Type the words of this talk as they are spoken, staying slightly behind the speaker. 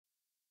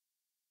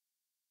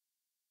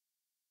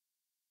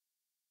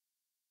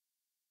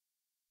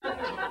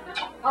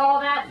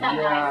Oh, that's a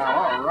nice. Yeah,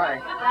 all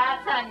right.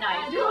 That's a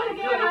nice. Do it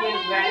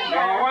again.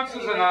 No, once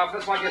is enough.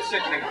 It's like it's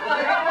sickening. I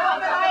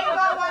ain't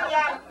got one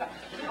yet.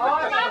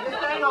 Oh,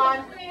 just hang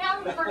on. We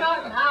haven't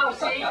forgotten how,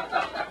 see?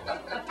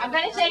 I'm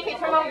going to take it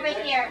from over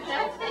here.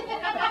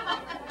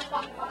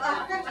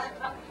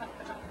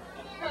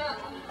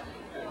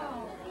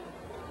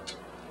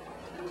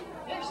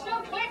 They're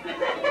still quick.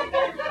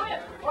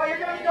 Oh, you're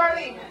going to be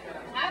Darlene.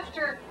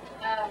 After,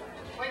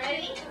 we're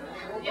ready?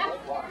 Yeah.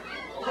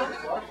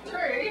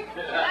 True.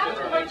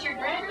 After what your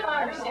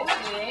granddaughter said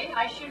to me,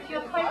 I should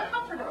feel quite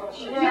comfortable.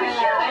 You should.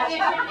 I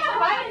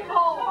didn't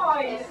call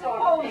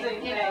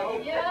supposing, you know.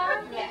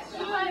 Yeah. Yes.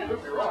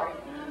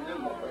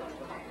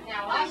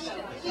 Now I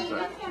still.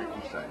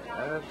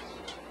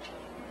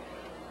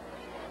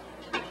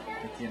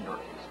 It's the indoor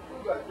case.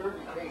 We've got a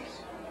dirty case.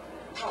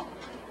 Oh.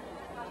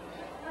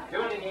 Do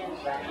it again.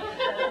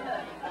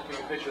 Take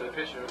a picture of the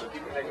picture. The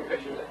people take a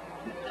picture of it.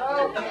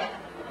 Okay.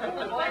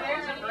 Boy,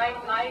 there's a bright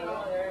light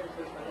over there.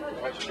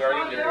 What's your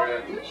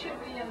Darlene? You should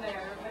be in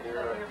there.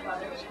 You're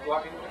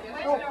walking.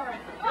 Oh,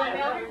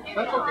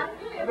 That's okay.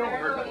 I don't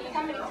hurt it.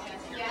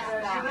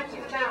 Let's do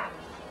that.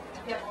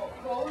 Get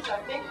clothes, I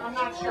think. I'm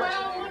not sure.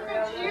 Well, look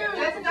at you.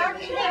 That's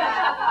Dr.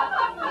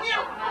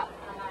 Yeah.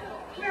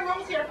 Here,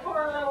 Mom's here. Put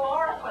her little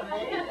orphan.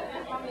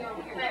 Mommy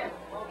over here. There.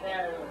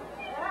 There.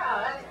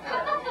 Yeah, that's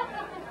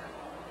good.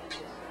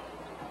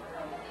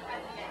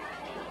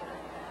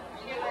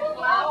 You like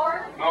flour?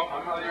 No,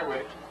 I'm out of your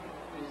way.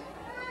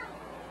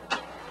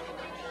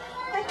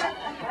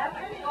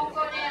 Don't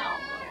go down.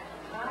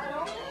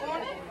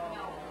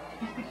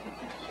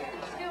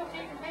 Still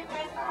taking big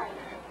red card.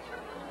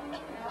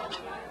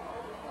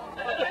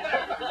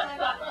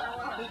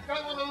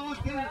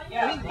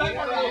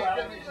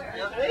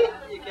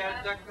 You can't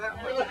duck that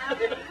way.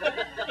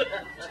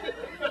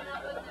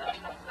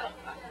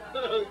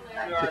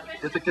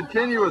 It's a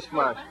continuous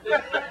flush.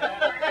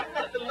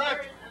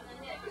 Look.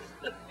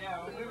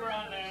 Yeah, when we were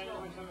on there, there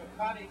was a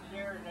cottage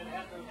there that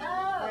had those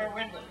square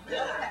windows.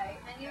 Okay.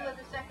 And you were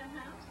the second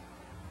house?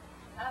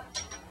 Up.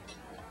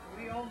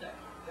 We owned that.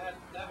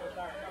 That was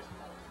our house.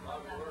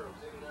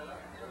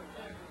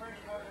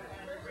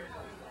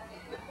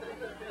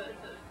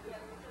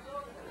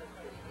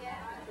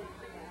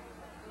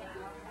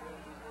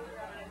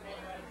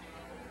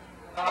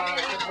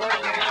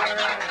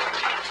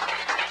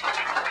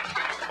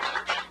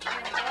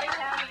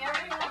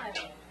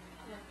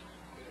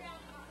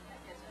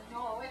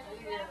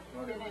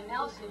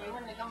 Nelson, you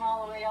wouldn't have come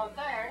all the way out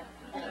there.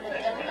 Well,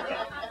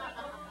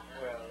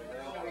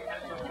 we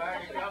had some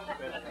back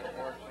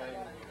before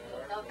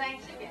So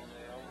thanks again.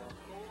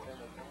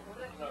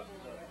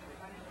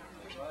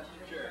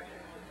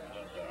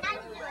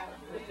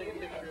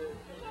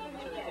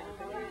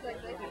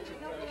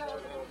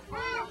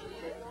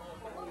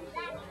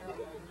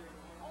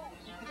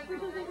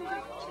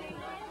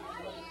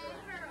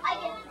 I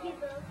get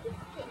people.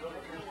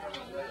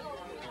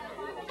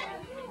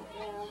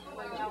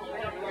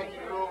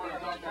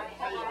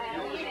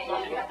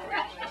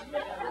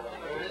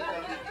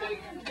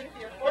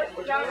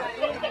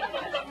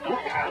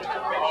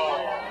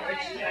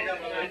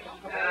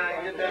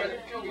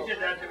 You did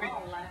that to me.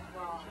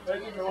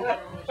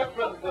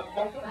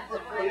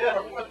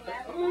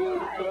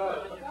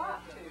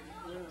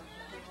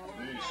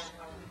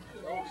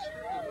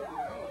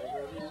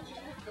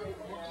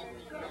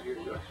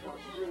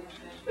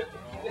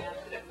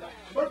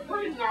 Look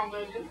pretty now,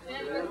 baby.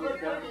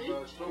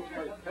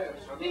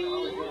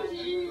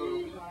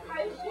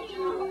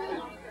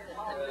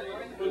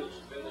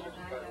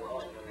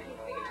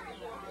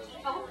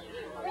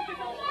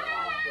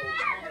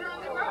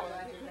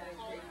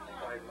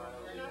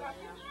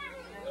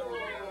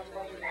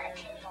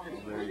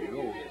 There you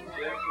go.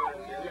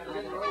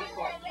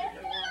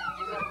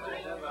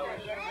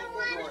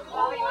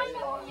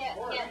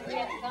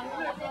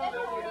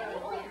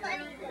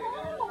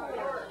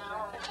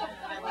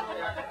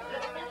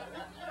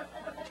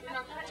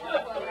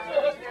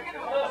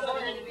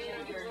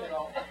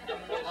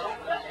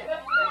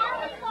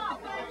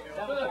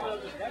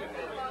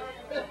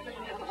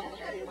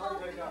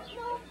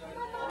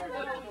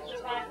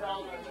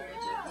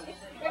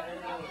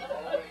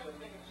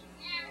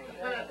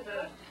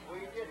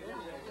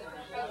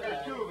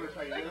 There's two of us, I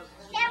guess.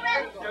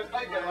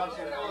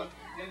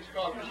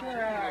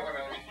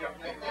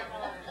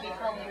 He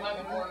probably might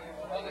more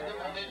other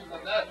different names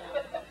than that.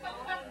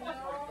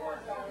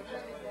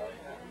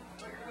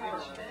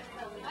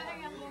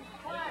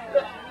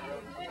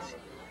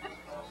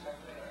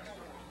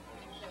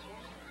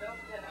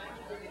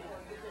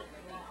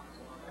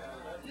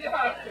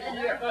 Yeah.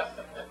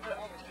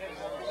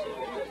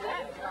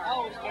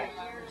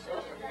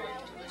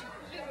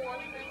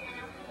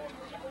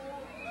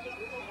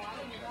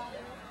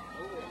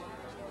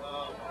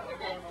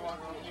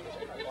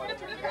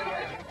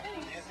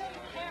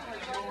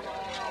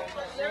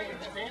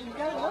 You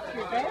gotta look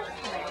your best,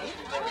 mate.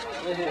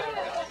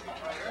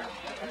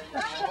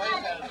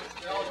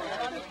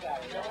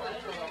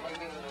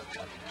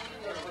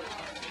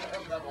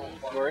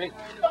 Lori?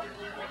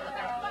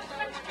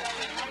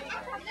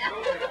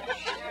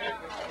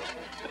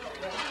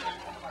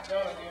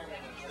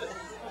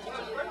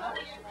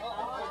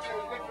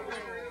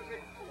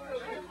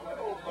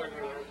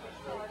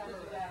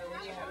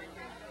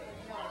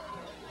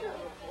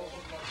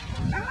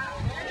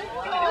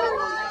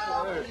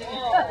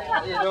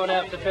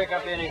 don't have to pick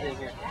up anything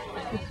here.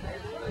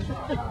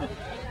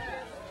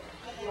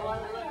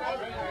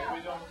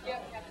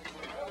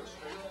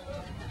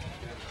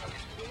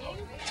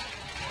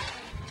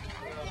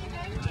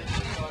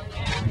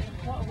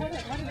 What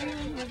are you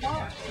in your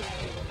box?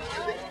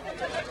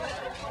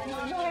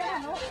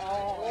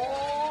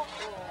 Oh.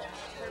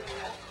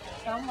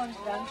 Someone's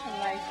done some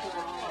nice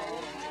little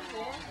things.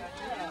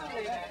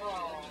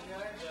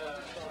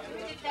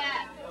 Look at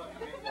that.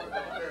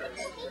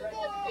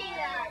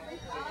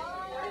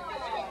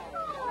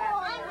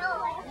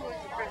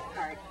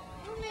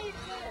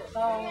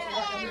 Oh,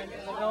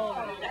 the gold.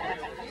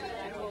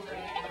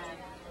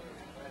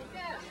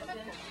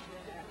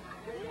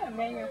 Yeah,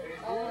 Mayor.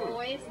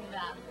 Oh, isn't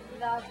that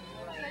lovely?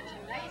 Such a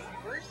nice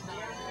person.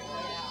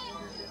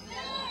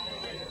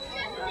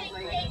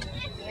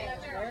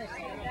 Very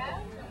good.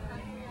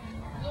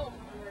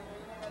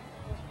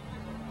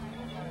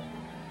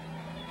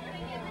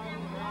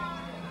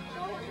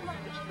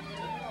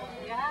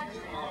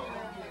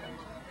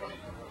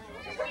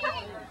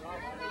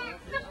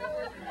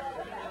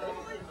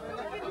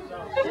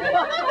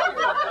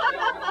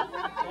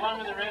 The one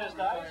with the reddest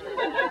eyes?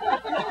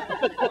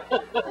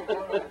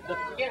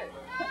 Get it.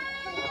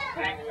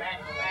 Bang, bang,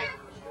 bang.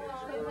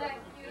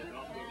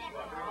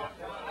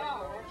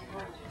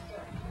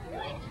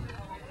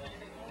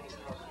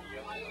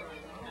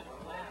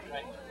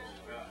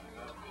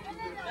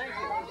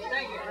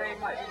 Thank you very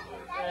much.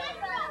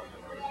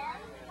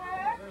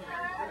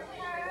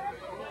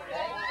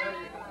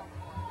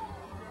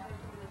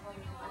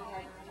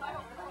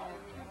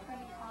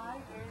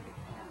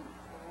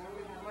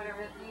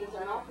 Whatever it is,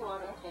 an awful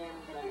lot of them.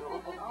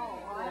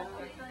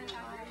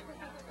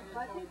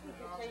 I think we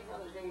could say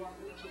one of these,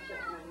 we should set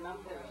a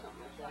number or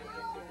something like that.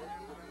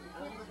 I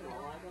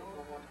don't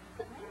know what.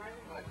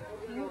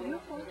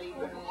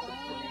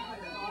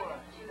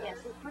 Yes.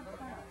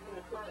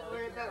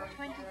 We're about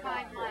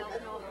 25 miles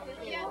north of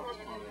here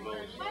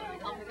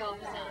on the Gulf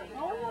Zone.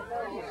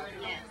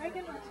 Yes.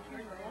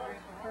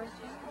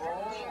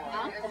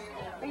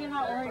 Are you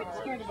not worried,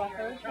 scared about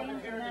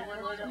hurricanes and that?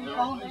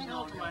 Oh, they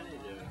don't.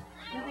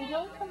 They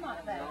don't come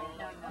up that way.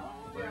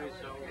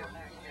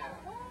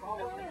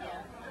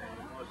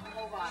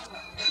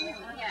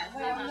 Yes.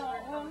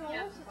 Well, no,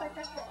 this is like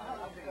that's what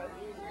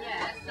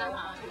Yes. Yes.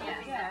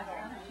 yes,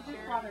 she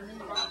just brought a new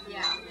one.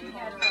 Yeah. She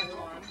had her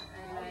one.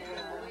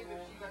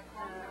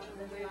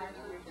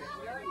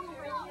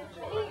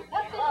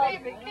 That's a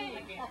favorite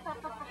cake.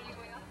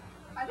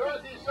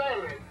 Dorothy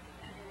Siren.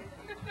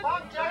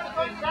 Mom,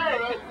 Dorothy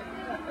Siren.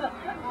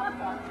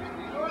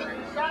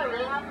 Dorothy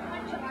Siren.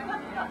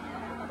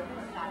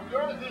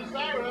 Dorothy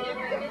Siren.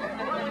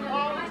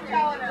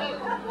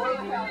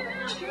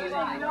 She's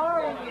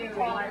ignoring you,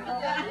 Michael.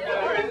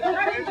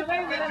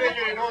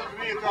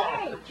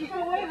 Hey, she's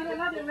away with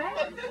another man.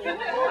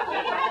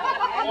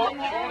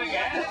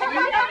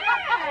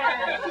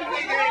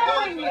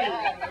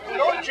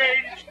 Don't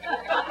change.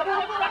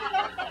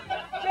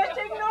 Just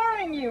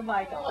ignoring you,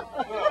 Michael.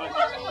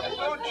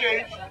 Don't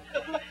change.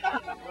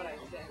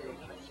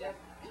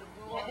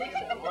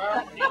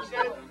 Well, he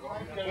said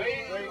the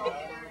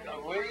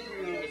way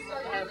you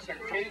pass a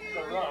cake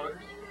around,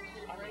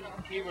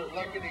 he was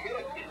lucky to get a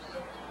kiss.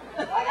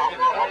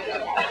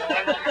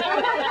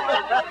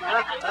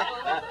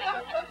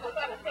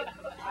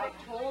 I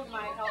told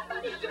my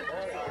helper.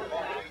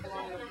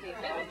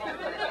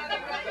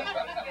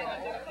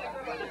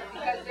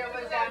 Because there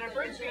was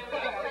anniversary.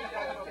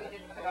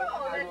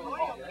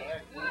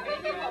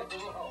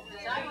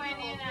 I went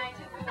in and I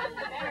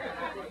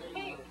took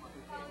cake.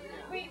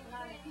 Wait,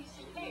 not a piece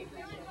of cake.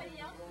 He's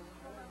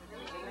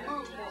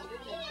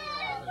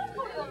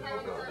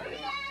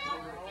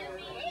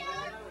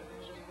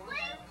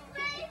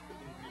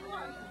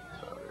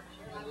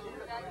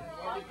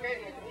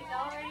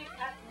already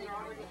cut. They're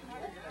already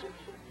cut.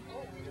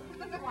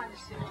 Look at one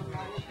sitting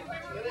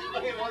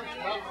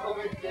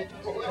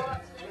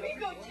Can we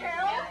go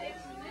tell?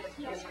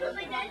 It's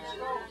really nice.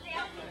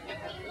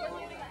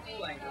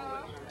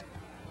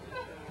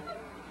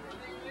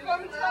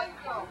 Come tell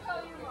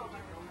your mama.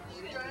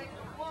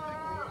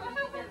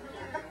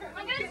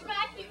 I'm gonna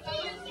smack you.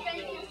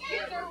 These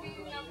kids are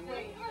beating up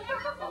me.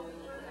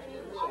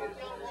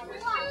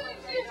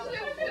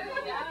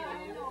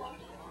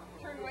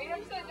 Turn right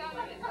upside down.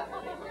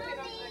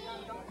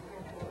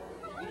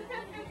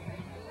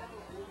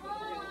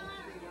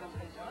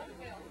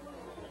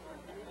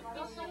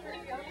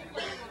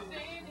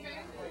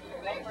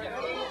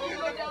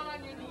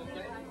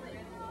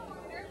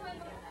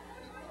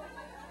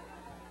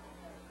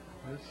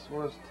 This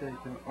was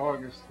taken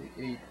August the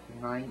 8th,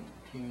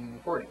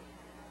 1940.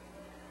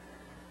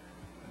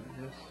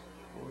 And this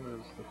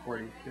was the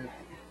 45th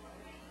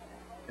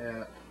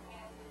at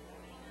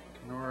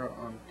Kenora,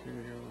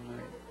 Ontario,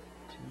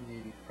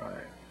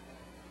 1985.